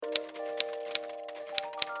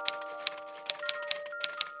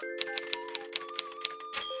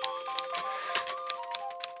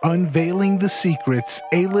unveiling the secrets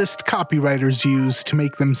A-list copywriters use to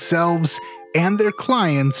make themselves and their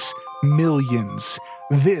clients millions.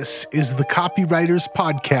 This is the Copywriters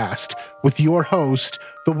Podcast with your host,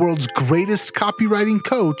 the world's greatest copywriting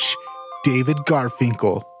coach, David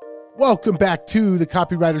Garfinkel. Welcome back to the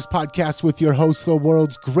Copywriters Podcast with your host, the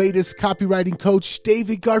world's greatest copywriting coach,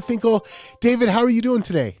 David Garfinkel. David, how are you doing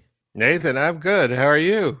today? Nathan, I'm good. How are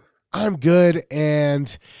you? I'm good.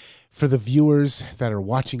 And for the viewers that are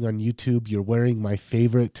watching on YouTube, you're wearing my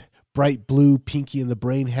favorite bright blue Pinky and the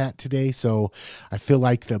Brain hat today. So I feel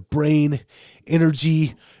like the brain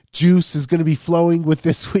energy juice is going to be flowing with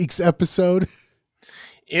this week's episode.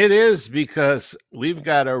 It is, because we've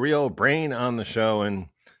got a real brain on the show. And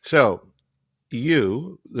so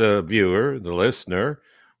you, the viewer, the listener,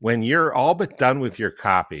 when you're all but done with your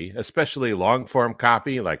copy, especially long form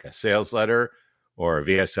copy like a sales letter or a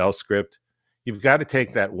VSL script, you've got to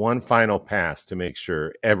take that one final pass to make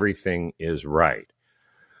sure everything is right.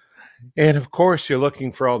 And of course, you're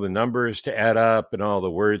looking for all the numbers to add up and all the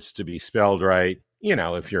words to be spelled right, you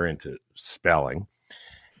know, if you're into spelling.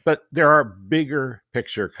 But there are bigger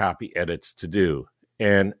picture copy edits to do.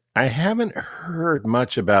 And I haven't heard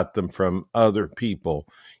much about them from other people,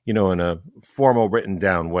 you know, in a formal written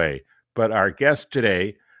down way. But our guest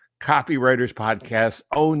today, Copywriters Podcast,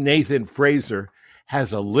 Nathan Fraser,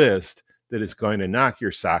 has a list that is going to knock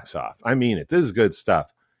your socks off. I mean it. This is good stuff.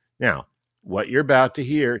 Now, what you're about to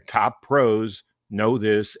hear, top pros know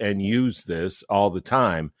this and use this all the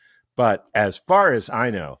time. But as far as I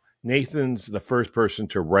know, Nathan's the first person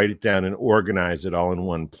to write it down and organize it all in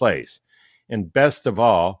one place. And best of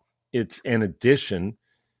all, it's an addition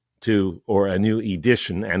to, or a new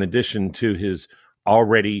edition, an addition to his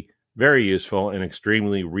already very useful and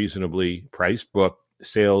extremely reasonably priced book,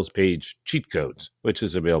 Sales Page Cheat Codes, which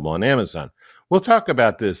is available on Amazon. We'll talk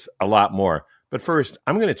about this a lot more. But first,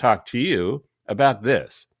 I'm going to talk to you about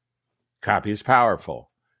this. Copy is powerful.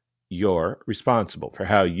 You're responsible for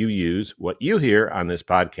how you use what you hear on this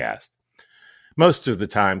podcast. Most of the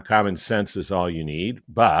time, common sense is all you need.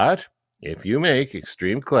 But if you make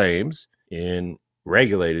extreme claims in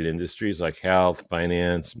regulated industries like health,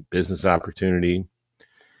 finance, business opportunity,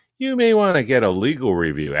 you may want to get a legal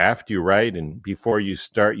review after you write and before you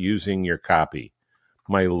start using your copy.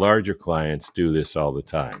 My larger clients do this all the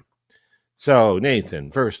time. So,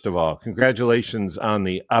 Nathan, first of all, congratulations on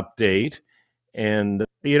the update. And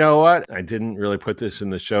you know what? I didn't really put this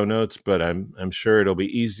in the show notes, but I'm sure it'll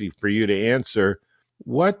be easy for you to answer.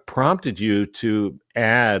 What prompted you to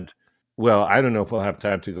add, well, I don't know if we'll have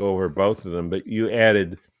time to go over both of them, but you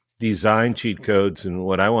added design cheat codes, and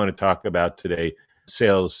what I want to talk about today,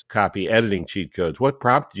 sales copy editing cheat codes. What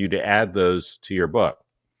prompted you to add those to your book?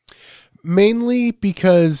 Mainly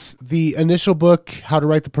because the initial book, How to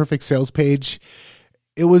Write the Perfect Sales Page,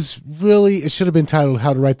 it should have been titled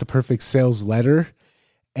How to Write the Perfect Sales Letter.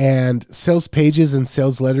 And sales pages and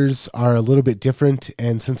sales letters are a little bit different.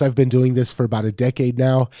 And since I've been doing this for about a decade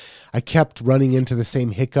now, I kept running into the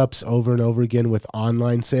same hiccups over and over again with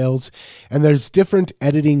online sales. And there's different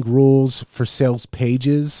editing rules for sales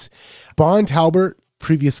pages. Bond Halbert,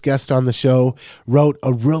 previous guest on the show, wrote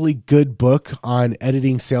a really good book on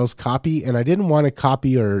editing sales copy. And I didn't want to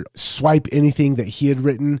copy or swipe anything that he had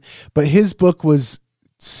written, but his book was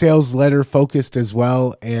sales letter focused as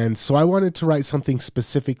well. And so I wanted to write something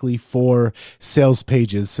specifically for sales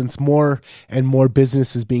pages. Since more and more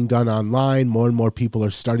business is being done online, more and more people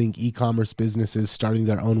are starting e-commerce businesses, starting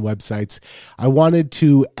their own websites, I wanted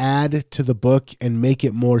to add to the book and make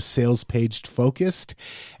it more sales page focused.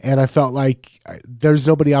 And I felt like there's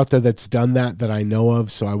nobody out there that's done that I know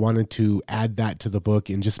of. So I wanted to add that to the book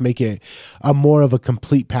and just make it a more of a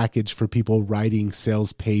complete package for people writing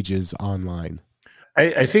sales pages online.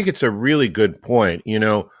 I think it's a really good point. You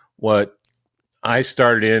know, what I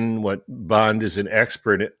started in, what Bond is an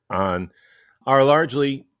expert on, are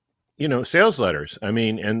largely, you know, sales letters. I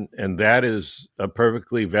mean, and that is a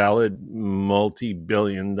perfectly valid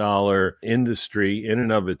multi-billion-dollar industry in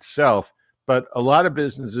and of itself. But a lot of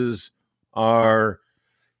businesses are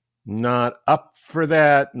not up for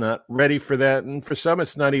that, not ready for that. And for some,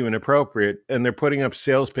 it's not even appropriate. And they're putting up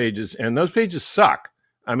sales pages, and those pages suck.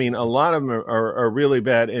 I mean, a lot of them are really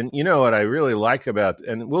bad. And you know what I really like about,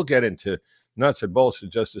 and we'll get into nuts and bolts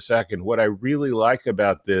in just a second. What I really like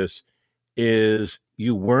about this is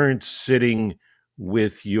you weren't sitting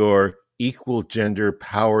with your equal gender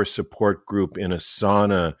power support group in a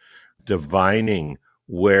sauna divining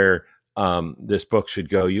where this book should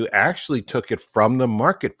go. You actually took it from the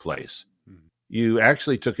marketplace. You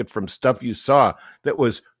actually took it from stuff you saw that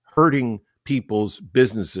was hurting people's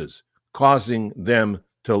businesses, causing them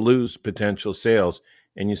to lose potential sales.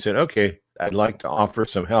 and you said, okay, I'd like to offer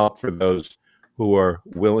some help for those who are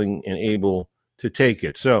willing and able to take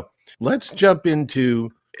it. So let's jump into,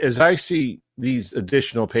 as I see these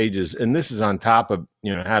additional pages, and this is on top of,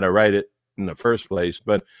 how to write it in the first place.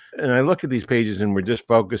 And I look at these pages and we're just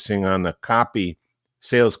focusing on the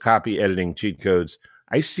sales copy editing cheat codes.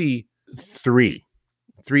 I see three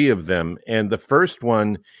of them. And the first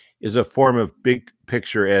one is a form of big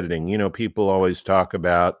picture editing. People always talk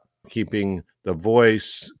about keeping the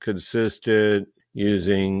voice consistent,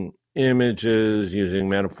 using images, using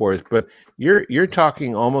metaphors, but you're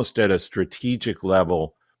talking almost at a strategic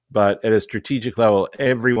level, but at a strategic level,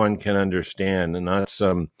 everyone can understand, and not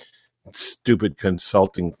some stupid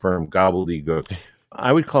consulting firm gobbledygook.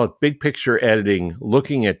 I would call it big picture editing,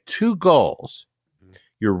 looking at two goals,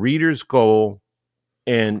 your reader's goal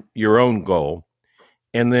and your own goal,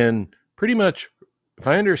 and then pretty much, if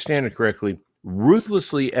I understand it correctly,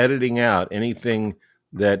 ruthlessly editing out anything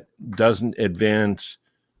that doesn't advance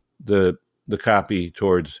the copy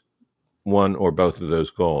towards one or both of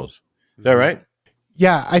those goals. Is that right?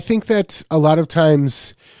 Yeah, I think that a lot of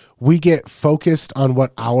times we get focused on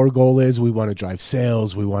what our goal is. We want to drive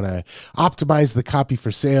sales. We want to optimize the copy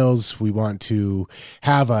for sales. We want to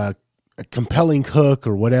have a compelling hook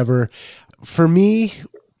or whatever. For me,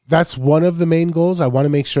 that's one of the main goals. I want to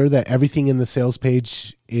make sure that everything in the sales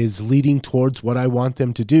page is leading towards what I want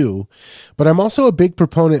them to do. But I'm also a big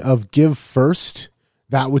proponent of give first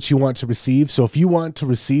that which you want to receive. So if you want to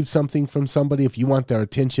receive something from somebody, if you want their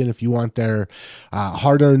attention, if you want their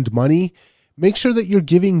hard-earned money, make sure that you're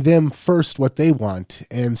giving them first what they want.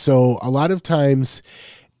 And so a lot of times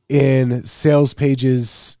in sales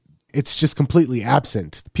pages, it's just completely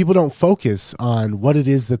absent. People don't focus on what it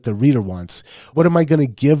is that the reader wants. What am I going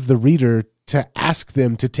to give the reader to ask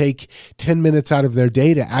them to take 10 minutes out of their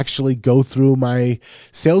day to actually go through my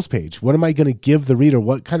sales page? What am I going to give the reader?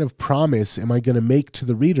 What kind of promise am I going to make to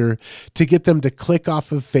the reader to get them to click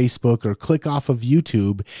off of Facebook or click off of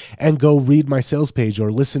YouTube and go read my sales page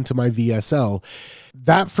or listen to my VSL?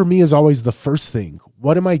 That for me is always the first thing.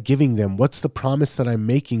 What am I giving them? What's the promise that I'm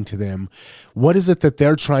making to them? What is it that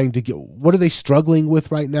they're trying to get? What are they struggling with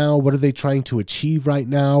right now? What are they trying to achieve right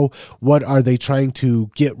now? What are they trying to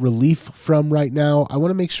get relief from right now? I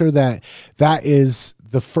want to make sure that that is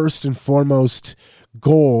the first and foremost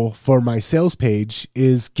goal for my sales page,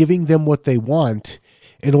 is giving them what they want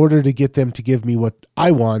in order to get them to give me what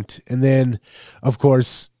I want. And then, of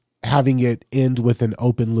course, having it end with an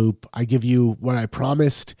open loop. I give you what I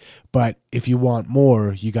promised, but if you want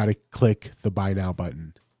more, you got to click the buy now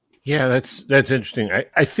button. Yeah, that's interesting.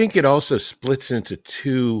 I think it also splits into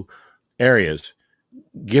two areas.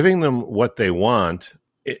 Giving them what they want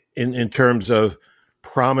in terms of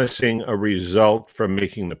promising a result from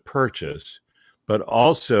making the purchase, but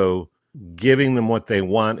also giving them what they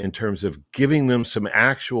want in terms of giving them some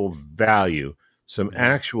actual value, some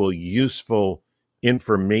actual useful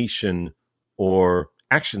information or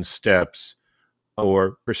action steps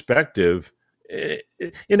or perspective.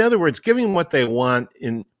 In other words, giving them what they want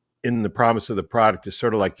in the promise of the product is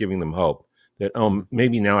sort of like giving them hope that,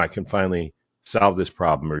 maybe now I can finally solve this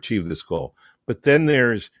problem or achieve this goal. But then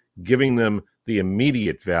there's giving them the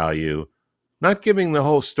immediate value, not giving the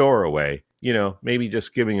whole store away, maybe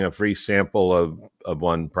just giving a free sample of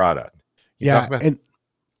one product. And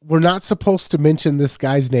we're not supposed to mention this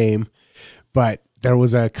guy's name, but there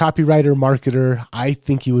was a copywriter marketer. I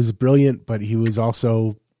think he was brilliant, but he was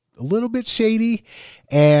also a little bit shady.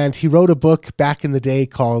 And he wrote a book back in the day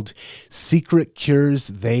called Secret Cures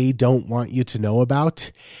They Don't Want You to Know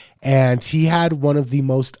About. And he had one of the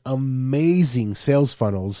most amazing sales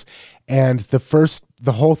funnels. And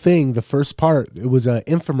the whole thing, the first part, it was an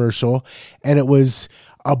infomercial, and it was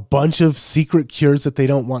a bunch of secret cures that they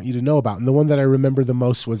don't want you to know about. And the one that I remember the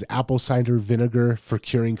most was apple cider vinegar for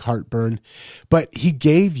curing heartburn. But he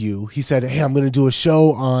said, hey, I'm going to do a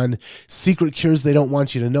show on secret cures they don't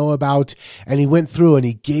want you to know about. And he went through and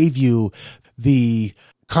he gave you the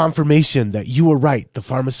confirmation that you were right. The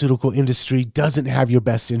pharmaceutical industry doesn't have your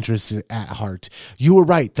best interests at heart. You were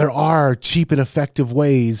right. There are cheap and effective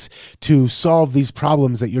ways to solve these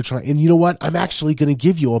problems that you're trying. And you know what? I'm actually going to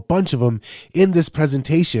give you a bunch of them in this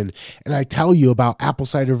presentation. And I tell you about apple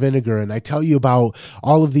cider vinegar, and I tell you about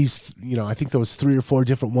all of these, I think there was 3 or 4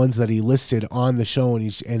 different ones that he listed on the show,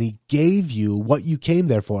 and he gave you what you came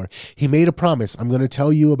there for. He made a promise. I'm going to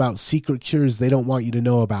tell you about secret cures they don't want you to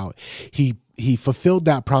know about. He he fulfilled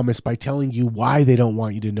that promise by telling you why they don't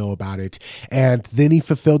want you to know about it. And then he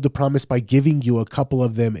fulfilled the promise by giving you a couple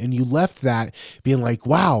of them. And you left that being like,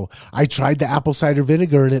 wow, I tried the apple cider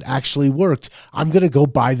vinegar and it actually worked. I'm going to go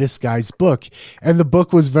buy this guy's book. And the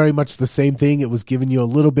book was very much the same thing. It was giving you a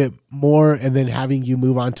little bit more and then having you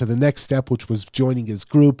move on to the next step, which was joining his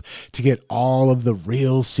group to get all of the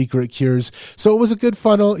real secret cures. So it was a good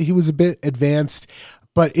funnel. He was a bit advanced.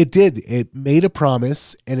 But it made a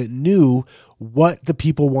promise, and it knew what the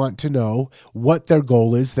people want to know, what their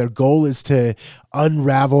goal is. Their goal is to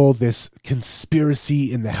unravel this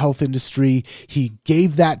conspiracy in the health industry. He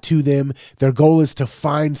gave that to them. Their goal is to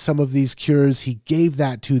find some of these cures. He gave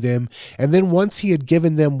that to them. And then once he had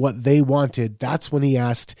given them what they wanted, that's when he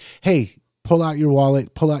asked, hey, pull out your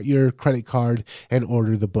wallet, pull out your credit card, and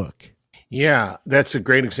order the book. Yeah, that's a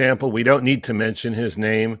great example. We don't need to mention his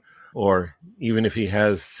name, or even if he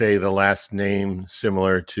has, say, the last name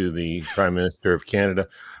similar to the Prime Minister of Canada,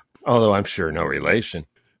 although I'm sure no relation.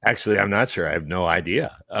 Actually, I'm not sure. I have no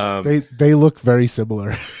idea. They look very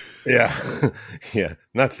similar. Yeah. Yeah.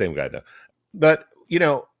 Not the same guy, though. But,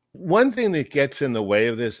 one thing that gets in the way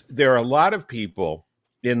of this, there are a lot of people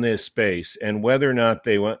in this space, and whether or not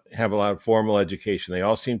they have a lot of formal education, they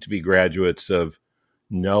all seem to be graduates of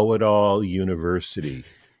know-it-all university.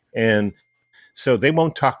 And so they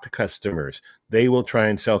won't talk to customers. They will try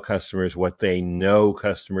and sell customers what they know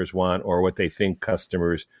customers want or what they think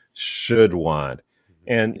customers should want.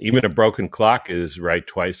 And even a broken clock is right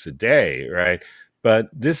twice a day, right? But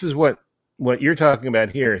this is what you're talking about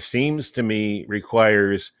here seems to me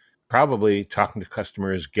requires probably talking to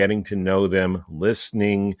customers, getting to know them,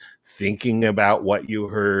 listening, thinking about what you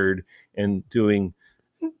heard, and doing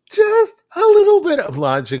just a little bit of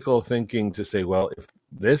logical thinking to say, well, if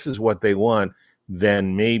this is what they want,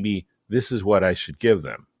 then maybe this is what I should give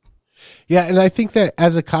them. Yeah, and I think that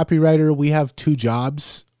as a copywriter, we have two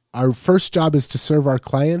jobs. Our first job is to serve our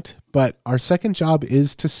client, but our second job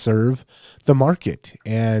is to serve the market.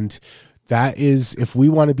 And that is, if we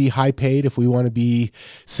want to be high paid, if we want to be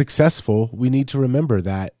successful, we need to remember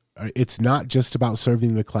that it's not just about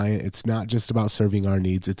serving the client. It's not just about serving our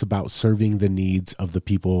needs. It's about serving the needs of the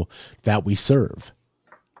people that we serve.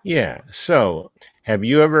 Yeah. So have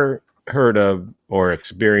you ever heard of or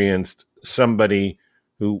experienced somebody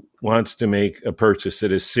who wants to make a purchase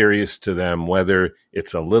that is serious to them, whether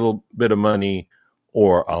it's a little bit of money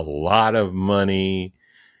or a lot of money,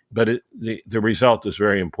 but the result is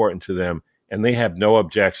very important to them and they have no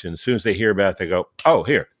objection? As soon as they hear about it, they go, oh,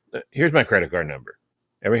 here's my credit card number.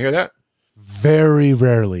 Ever hear that? Very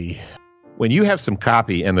rarely. When you have some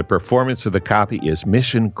copy and the performance of the copy is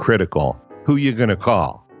mission critical, who you going to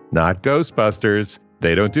call? Not Ghostbusters.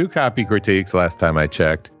 They don't do copy critiques last time I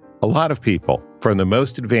checked. A lot of people, from the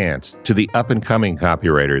most advanced to the up-and-coming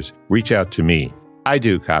copywriters, reach out to me. I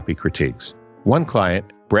do copy critiques. One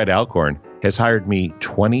client, Brett Alcorn, has hired me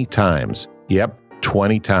 20 times. Yep,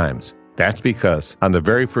 20 times. That's because on the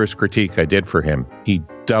very first critique I did for him, he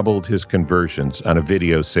doubled his conversions on a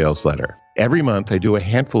video sales letter. Every month, I do a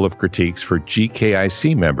handful of critiques for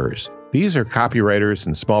GKIC members. These are copywriters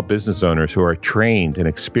and small business owners who are trained and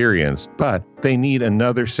experienced, but they need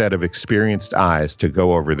another set of experienced eyes to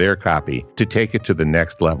go over their copy to take it to the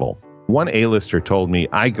next level. One A-lister told me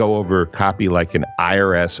I go over copy like an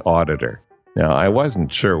IRS auditor. Now, I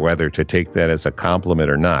wasn't sure whether to take that as a compliment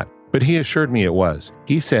or not, but he assured me it was.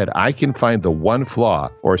 He said I can find the one flaw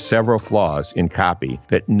or several flaws in copy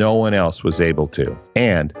that no one else was able to,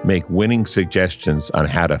 and make winning suggestions on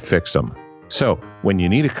how to fix them. So when you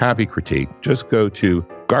need a copy critique, just go to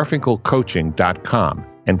garfinkelcoaching.com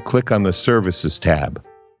and click on the Services tab.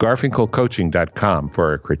 garfinkelcoaching.com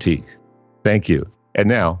for a critique. Thank you. And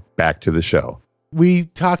now back to the show. We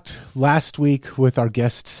talked last week with our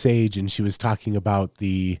guest Sage, and she was talking about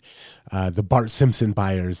the Bart Simpson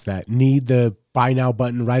buyers that need the buy now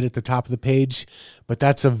button right at the top of the page, but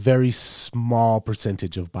that's a very small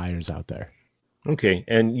percentage of buyers out there. Okay,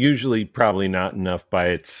 and usually probably not enough by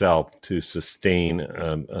itself to sustain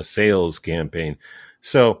a sales campaign.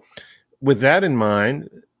 So with that in mind,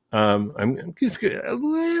 I'm just a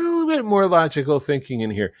little bit more logical thinking in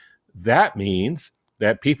here. That means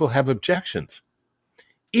that people have objections.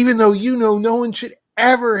 Even though no one should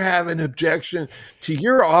ever have an objection to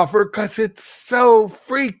your offer because it's so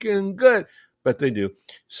freaking good. But they do.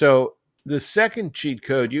 So the second cheat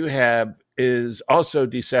code you have is also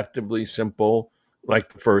deceptively simple,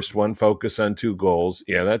 like the first one, focus on two goals.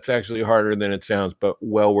 Yeah, that's actually harder than it sounds, but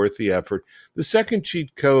well worth the effort. The second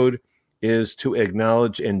cheat code is to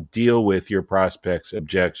acknowledge and deal with your prospects'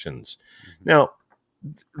 objections. Now,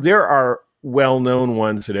 there are well-known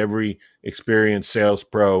ones that every experienced sales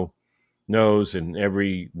pro knows and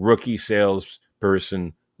every rookie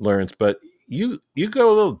salesperson learns. But you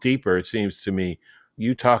go a little deeper, it seems to me.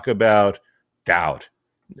 You talk about doubt,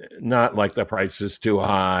 not like the price is too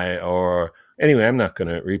high or anyway, I'm not going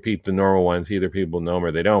to repeat the normal ones. Either people know them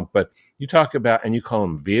or they don't. But you talk about, and you call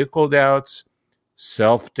them vehicle doubts,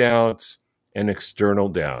 self-doubts, and external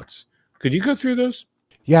doubts. Could you go through those?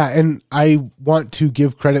 Yeah, and I want to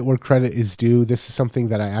give credit where credit is due. This is something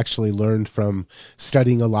that I actually learned from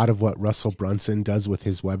studying a lot of what Russell Brunson does with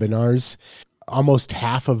his webinars. Almost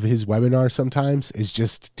half of his webinar sometimes is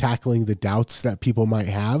just tackling the doubts that people might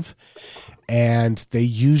have. And they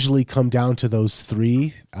usually come down to those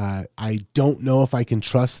three. I don't know if I can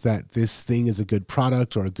trust that this thing is a good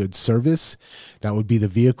product or a good service. That would be the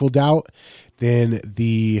vehicle doubt. Then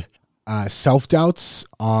the self-doubts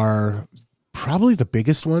are probably the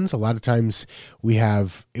biggest ones. A lot of times we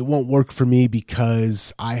have, it won't work for me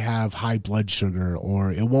because I have high blood sugar,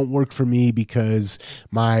 or it won't work for me because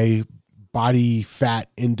my body fat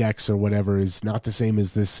index or whatever is not the same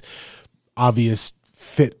as this obvious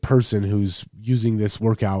fit person who's using this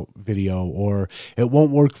workout video, or it won't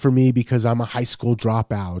work for me because I'm a high school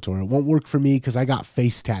dropout, or it won't work for me because I got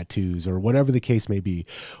face tattoos, or whatever the case may be.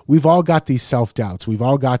 We've all got these self-doubts. We've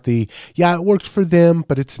all got the, yeah, it worked for them,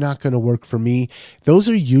 but it's not going to work for me. Those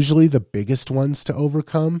are usually the biggest ones to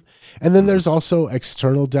overcome. And then there's also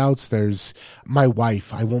external doubts. There's my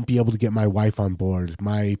wife. I won't be able to get my wife on board.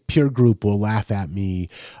 My peer group will laugh at me.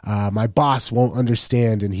 My boss won't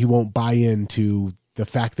understand and he won't buy into the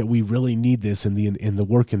fact that we really need this in the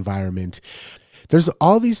work environment. There's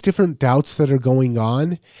all these different doubts that are going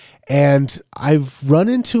on. And I've run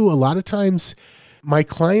into a lot of times my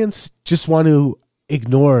clients just want to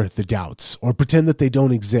ignore the doubts or pretend that they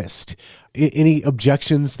don't exist. Any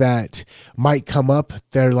objections that might come up,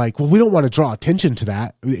 they're like, well, we don't want to draw attention to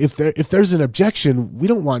that. If there's an objection, we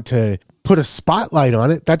don't want to put a spotlight on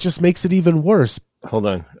it. That just makes it even worse. Hold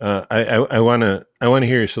on. I want to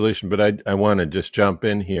hear your solution, but I want to just jump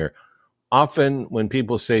in here. Often when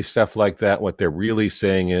people say stuff like that, what they're really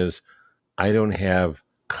saying is, I don't have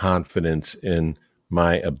confidence in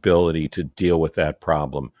my ability to deal with that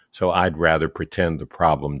problem. So I'd rather pretend the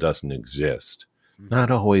problem doesn't exist.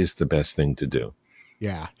 Not always the best thing to do.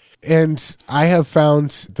 Yeah. And I have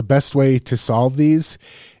found the best way to solve these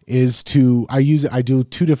is I do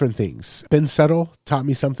two different things. Ben Settle taught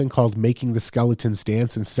me something called making the skeletons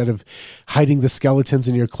dance. Instead of hiding the skeletons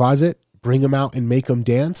in your closet, bring them out and make them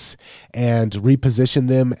dance, and reposition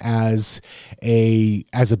them as a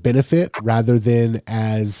benefit rather than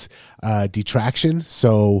as detraction.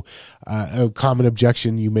 So a common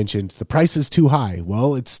objection you mentioned, the price is too high.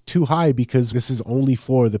 Well, it's too high because this is only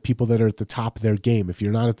for the people that are at the top of their game. If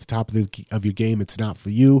you're not at the top of your game, it's not for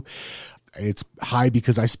you. It's high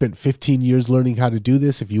because I spent 15 years learning how to do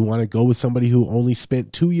this. If you want to go with somebody who only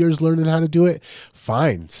spent 2 years learning how to do it,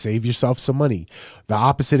 fine, save yourself some money. The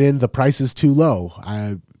opposite end, the price is too low.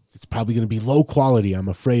 It's probably going to be low quality. I'm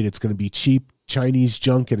afraid it's going to be cheap Chinese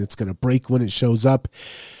junk and it's going to break when it shows up.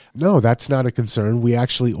 No, that's not a concern. We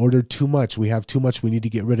actually ordered too much. We have too much. We need to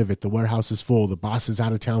get rid of it. The warehouse is full. The boss is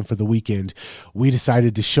out of town for the weekend. We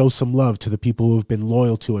decided to show some love to the people who have been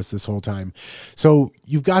loyal to us this whole time. So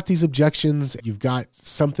you've got these objections. You've got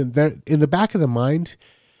something there in the back of the mind.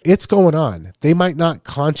 It's going on. They might not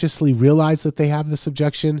consciously realize that they have this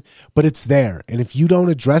objection, but it's there. And if you don't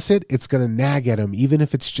address it, it's going to nag at them, even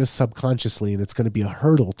if it's just subconsciously, and it's going to be a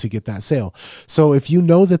hurdle to get that sale. So if you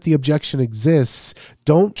know that the objection exists,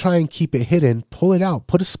 don't try and keep it hidden. Pull it out,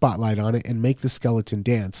 put a spotlight on it, and make the skeleton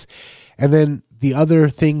dance. And then the other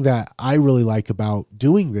thing that I really like about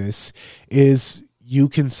doing this is you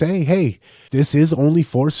can say, hey, this is only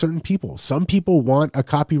for certain people. Some people want a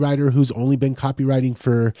copywriter who's only been copywriting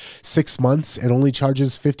for 6 months and only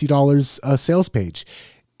charges $50 a sales page.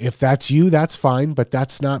 If that's you, that's fine, but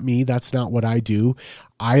that's not me. That's not what I do.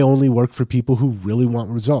 I only work for people who really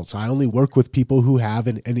want results. I only work with people who have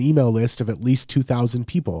an email list of at least 2,000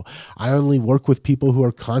 people. I only work with people who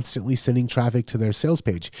are constantly sending traffic to their sales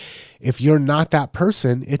page. If you're not that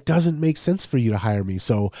person, it doesn't make sense for you to hire me.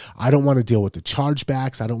 So I don't want to deal with the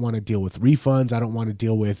chargebacks. I don't want to deal with refunds. I don't want to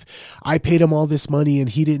deal with, I paid him all this money and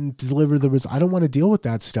he didn't deliver the results. I don't want to deal with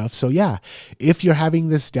that stuff. So yeah, if you're having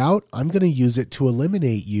this doubt, I'm going to use it to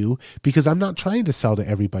eliminate you, because I'm not trying to sell to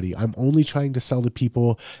everybody. I'm only trying to sell to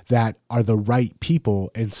people that are the right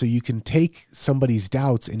people. And so you can take somebody's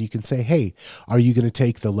doubts and you can say, hey, are you going to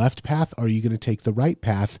take the left path? Or are you going to take the right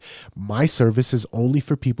path? My service is only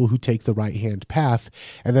for people who take the right hand path.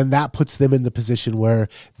 And then that puts them in the position where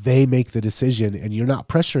they make the decision, and you're not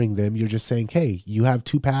pressuring them. You're just saying, hey, you have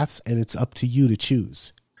two paths and it's up to you to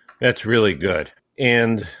choose. That's really good.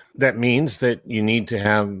 And That means that you need to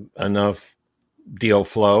have enough deal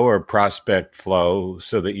flow or prospect flow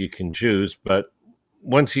so that you can choose. But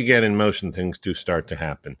once you get in motion, things do start to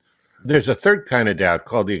happen. There's a third kind of doubt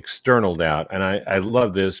called the external doubt. And I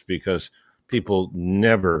love this because people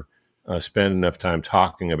never spend enough time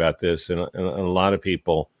talking about this. And a lot of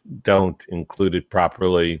people don't include it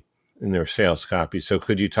properly in their sales copy. So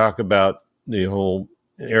could you talk about the whole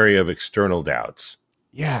area of external doubts?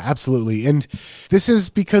 Yeah, absolutely. And this is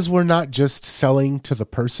because we're not just selling to the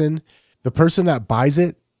person. The person that buys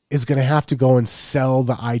it is going to have to go and sell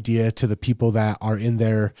the idea to the people that are in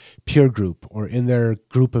their peer group or in their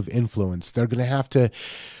group of influence. They're going to have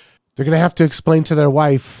to explain to their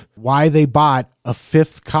wife why they bought a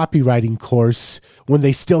 5th copywriting course when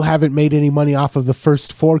they still haven't made any money off of the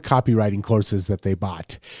first 4 copywriting courses that they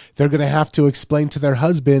bought. They're going to have to explain to their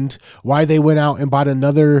husband why they went out and bought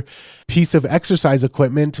another piece of exercise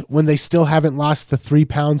equipment when they still haven't lost the 3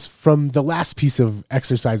 pounds from the last piece of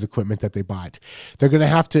exercise equipment that they bought. They're going to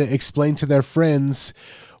have to explain to their friends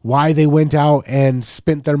why they went out and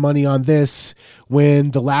spent their money on this when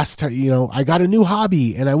the last time, I got a new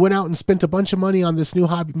hobby and I went out and spent a bunch of money on this new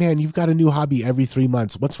hobby. Man, you've got a new hobby every 3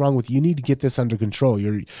 months. What's wrong with you? You need to get this under control.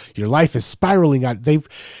 Your life is spiraling out.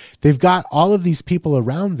 They've got all of these people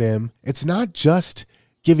around them. It's not just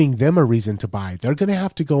giving them a reason to buy. They're going to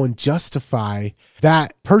have to go and justify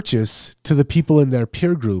that purchase to the people in their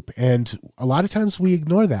peer group. And a lot of times we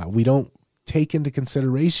ignore that. We don't take into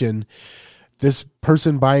consideration this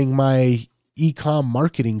person buying my e-com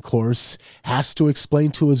marketing course has to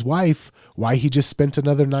explain to his wife why he just spent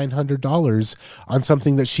another $900 on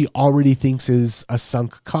something that she already thinks is a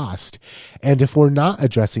sunk cost. And if we're not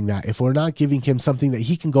addressing that, if we're not giving him something that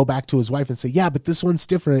he can go back to his wife and say, yeah, but this one's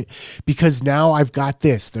different because now I've got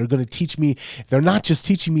this. They're going to teach me. They're not just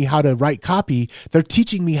teaching me how to write copy. They're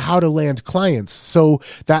teaching me how to land clients. So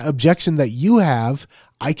that objection that you have,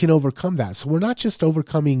 I can overcome that. So we're not just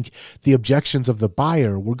overcoming the objections of the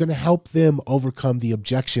buyer. We're going to help them overcome the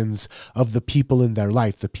objections of the people in their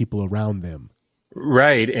life, the people around them.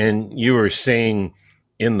 Right. And you were saying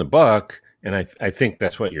in the book, and I think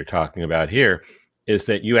that's what you're talking about here, is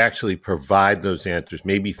that you actually provide those answers,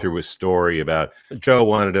 maybe through a story about Joe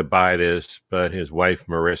wanted to buy this, but his wife,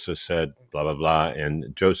 Marissa, said blah, blah, blah.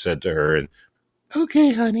 And Joe said to her, and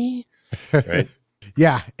okay, honey. Right.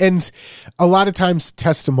 Yeah. And a lot of times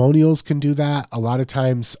testimonials can do that. A lot of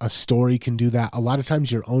times a story can do that. A lot of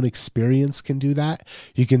times your own experience can do that.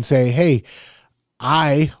 You can say, hey,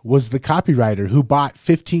 I was the copywriter who bought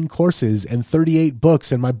 15 courses and 38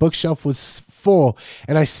 books and my bookshelf was full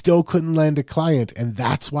and I still couldn't land a client. And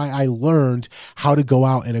that's why I learned how to go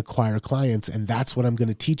out and acquire clients. And that's what I'm going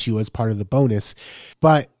to teach you as part of the bonus.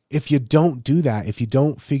 But if you don't do that, if you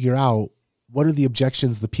don't figure out what are the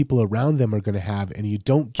objections the people around them are going to have, and you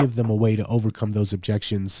don't give them a way to overcome those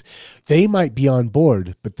objections, they might be on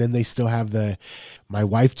board, but then they still have my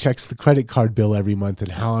wife checks the credit card bill every month,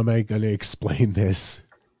 and how am I going to explain this?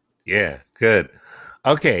 Yeah, good.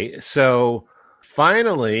 Okay, so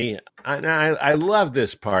finally, I love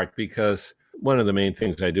this part because one of the main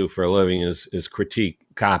things I do for a living is critique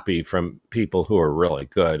copy from people who are really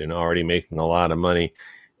good and already making a lot of money.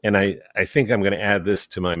 And I think I'm going to add this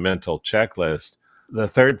to my mental checklist. The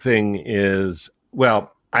third thing is,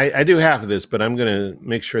 well, I do half of this, but I'm going to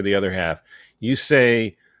make sure the other half. You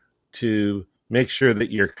say to make sure that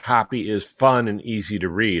your copy is fun and easy to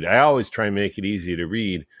read. I always try and make it easy to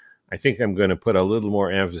read. I think I'm going to put a little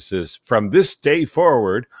more emphasis from this day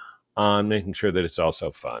forward on making sure that it's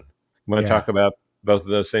also fun. You want to talk about both of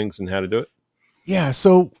those things and how to do it? Yeah,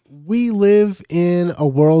 so we live in a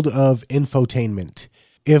world of infotainment.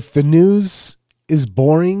 If the news is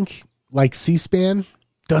boring, like C-SPAN,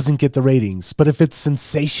 doesn't get the ratings. But if it's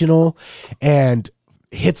sensational and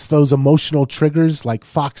hits those emotional triggers like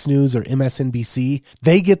Fox News or MSNBC,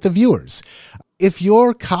 they get the viewers. If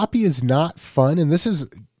your copy is not fun, and this is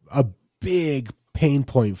a big pain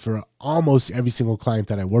point for almost every single client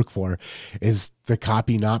that I work for, is the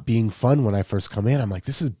copy not being fun when I first come in. I'm like,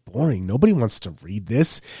 this is boring. Nobody wants to read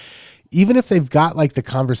this. Even if they've got like the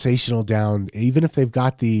conversational down, even if they've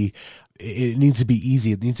got it needs to be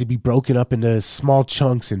easy. It needs to be broken up into small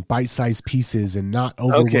chunks and bite-sized pieces and not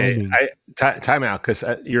overwhelming. Okay, time out, because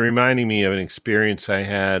you're reminding me of an experience I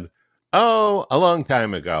had, a long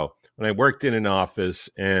time ago when I worked in an office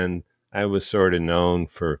and I was sort of known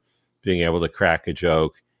for being able to crack a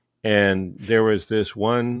joke. And there was this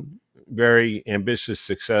one very ambitious,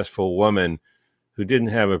 successful woman who didn't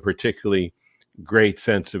have a particularly great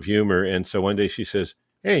sense of humor. And so one day she says,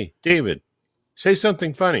 hey, David, say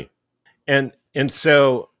something funny. And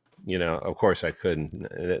so of course I couldn't.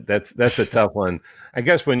 That's a tough one. I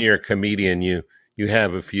guess when you're a comedian, you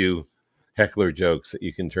have a few heckler jokes that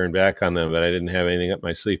you can turn back on them, but I didn't have anything up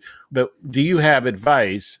my sleeve. But do you have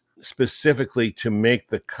advice specifically to make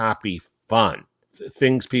the copy fun?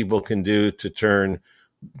 Things people can do to turn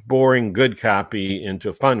boring good copy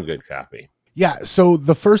into fun good copy. Yeah, so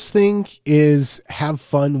the first thing is have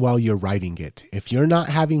fun while you're writing it. If you're not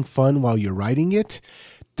having fun while you're writing it,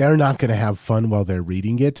 they're not going to have fun while they're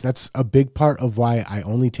reading it. That's a big part of why I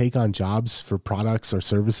only take on jobs for products or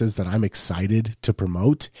services that I'm excited to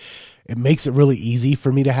promote. It makes it really easy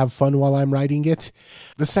for me to have fun while I'm writing it.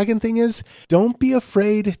 The second thing is, don't be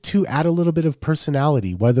afraid to add a little bit of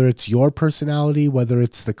personality, whether it's your personality, whether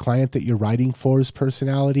it's the client that you're writing for's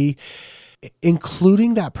personality.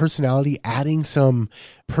 Including that personality, adding some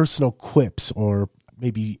personal quips or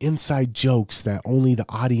maybe inside jokes that only the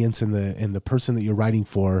audience and the person that you're writing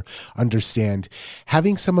for understand.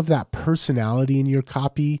 Having some of that personality in your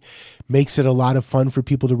copy makes it a lot of fun for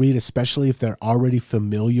people to read, especially if they're already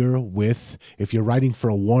familiar with, if you're writing for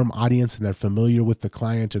a warm audience and they're familiar with the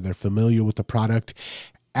client or they're familiar with the product.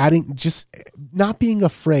 Adding, just not being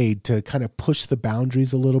afraid to kind of push the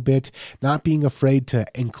boundaries a little bit, not being afraid to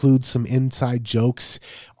include some inside jokes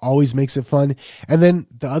always makes it fun. And then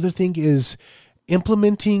the other thing is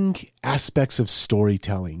implementing aspects of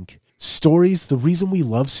storytelling. Stories, the reason we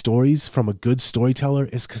love stories from a good storyteller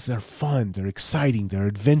is because they're fun, they're exciting, they're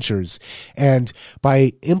adventures. And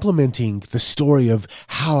by implementing the story of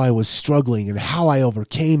how I was struggling and how I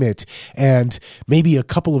overcame it, and maybe a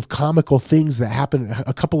couple of comical things that happened,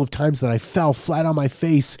 a couple of times that I fell flat on my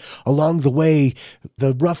face along the way,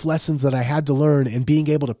 the rough lessons that I had to learn, and being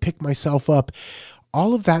able to pick myself up,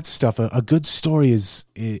 all of that stuff, a good story is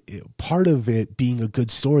part of it. Being a good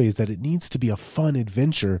story is that it needs to be a fun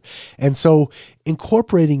adventure. And so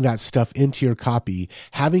incorporating that stuff into your copy,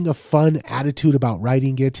 having a fun attitude about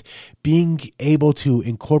writing it, being able to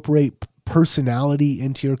incorporate personality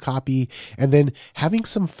into your copy, and then having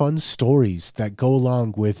some fun stories that go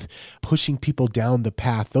along with pushing people down the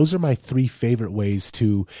path. Those are my 3 favorite ways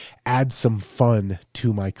to add some fun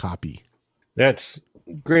to my copy. That's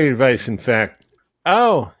great advice. In fact,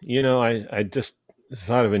 I just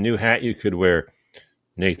thought of a new hat you could wear.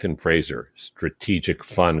 Nathan Fraser, strategic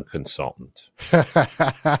fun consultant. I'm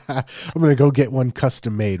going to go get one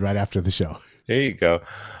custom made right after the show. There you go.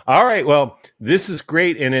 All right. Well, this is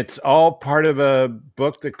great. And it's all part of a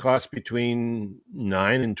book that costs between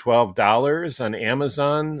 $9 and $12 on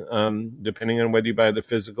Amazon, depending on whether you buy the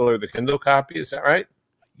physical or the Kindle copy. Is that right?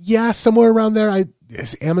 Yeah, somewhere around there.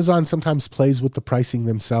 Amazon sometimes plays with the pricing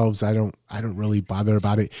themselves. I don't really bother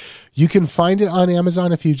about it. You can find it on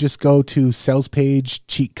Amazon if you just go to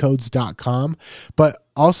salespagecheatcodes.com. But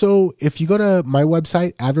also, if you go to my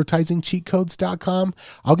website, advertisingcheatcodes.com,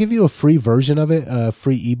 I'll give you a free version of it, a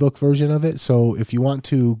free ebook version of it. So if you want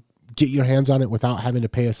to get your hands on it without having to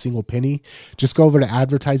pay a single penny, just go over to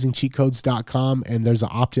advertisingcheatcodes.com and there's an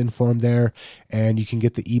opt-in form there, and you can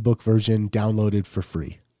get the ebook version downloaded for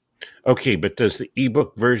free. Okay, but does the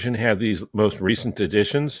ebook version have these most recent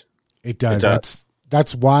editions? It does.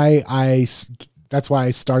 That's why I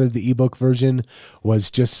started the ebook version,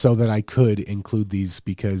 was just so that I could include these,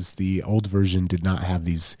 because the old version did not have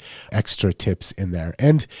these extra tips in there.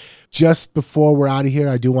 And just before we're out of here,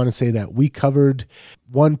 I do want to say that we covered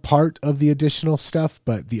one part of the additional stuff,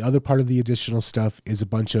 but the other part of the additional stuff is a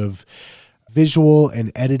bunch of visual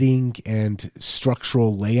and editing and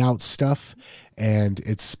structural layout stuff. And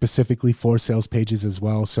it's specifically for sales pages as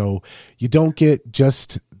well. So you don't get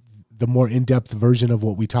just the more in-depth version of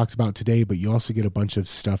what we talked about today, but you also get a bunch of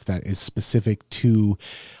stuff that is specific to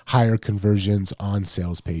higher conversions on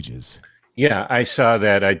sales pages. Yeah, I saw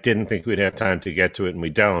that. I didn't think we'd have time to get to it, and we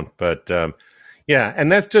don't. But yeah,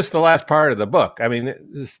 and that's just the last part of the book. I mean,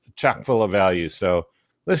 it's chock full of value. So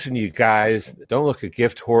listen, you guys, don't look a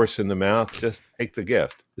gift horse in the mouth. Just take the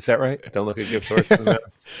gift. Is that right? Don't look a gift horse in the mouth.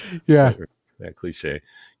 Yeah. That cliche.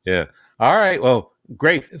 Yeah. All right. Well,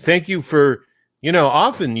 great. Thank you for,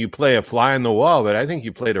 often you play a fly on the wall, but I think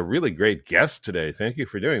you played a really great guest today. Thank you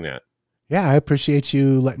for doing that. Yeah, I appreciate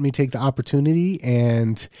you letting me take the opportunity.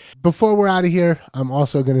 And before we're out of here, I'm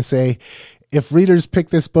also going to say, if readers pick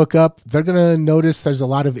this book up, they're going to notice there's a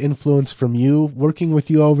lot of influence from you, working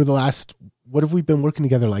with you over the last, what have we been working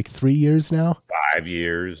together, like 3 years now? 5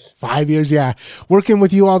 years. 5 years, yeah. Working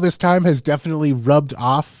with you all this time has definitely rubbed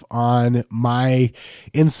off on my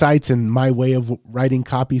insights and my way of writing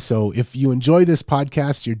copy. So if you enjoy this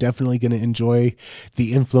podcast, you're definitely going to enjoy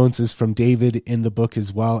the influences from David in the book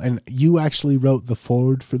as well. And you actually wrote the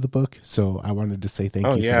foreword for the book, so I wanted to say thank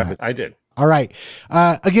you for that. I did. All right.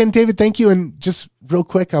 Again, David, thank you. And just real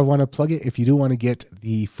quick, I want to plug it. If you do want to get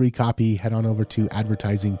the free copy, head on over to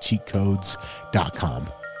advertisingcheatcodes.com.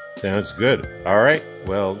 Sounds good. All right.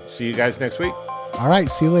 Well, see you guys next week. All right.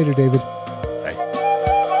 See you later, David. Bye.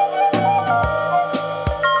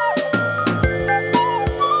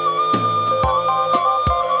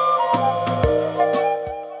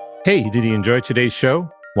 Hey, did you enjoy today's show?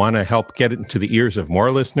 Want to help get it into the ears of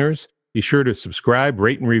more listeners? Be sure to subscribe,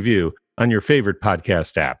 rate, and review on your favorite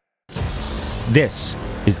podcast app. This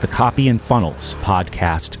is the Copy and Funnels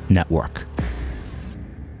Podcast Network.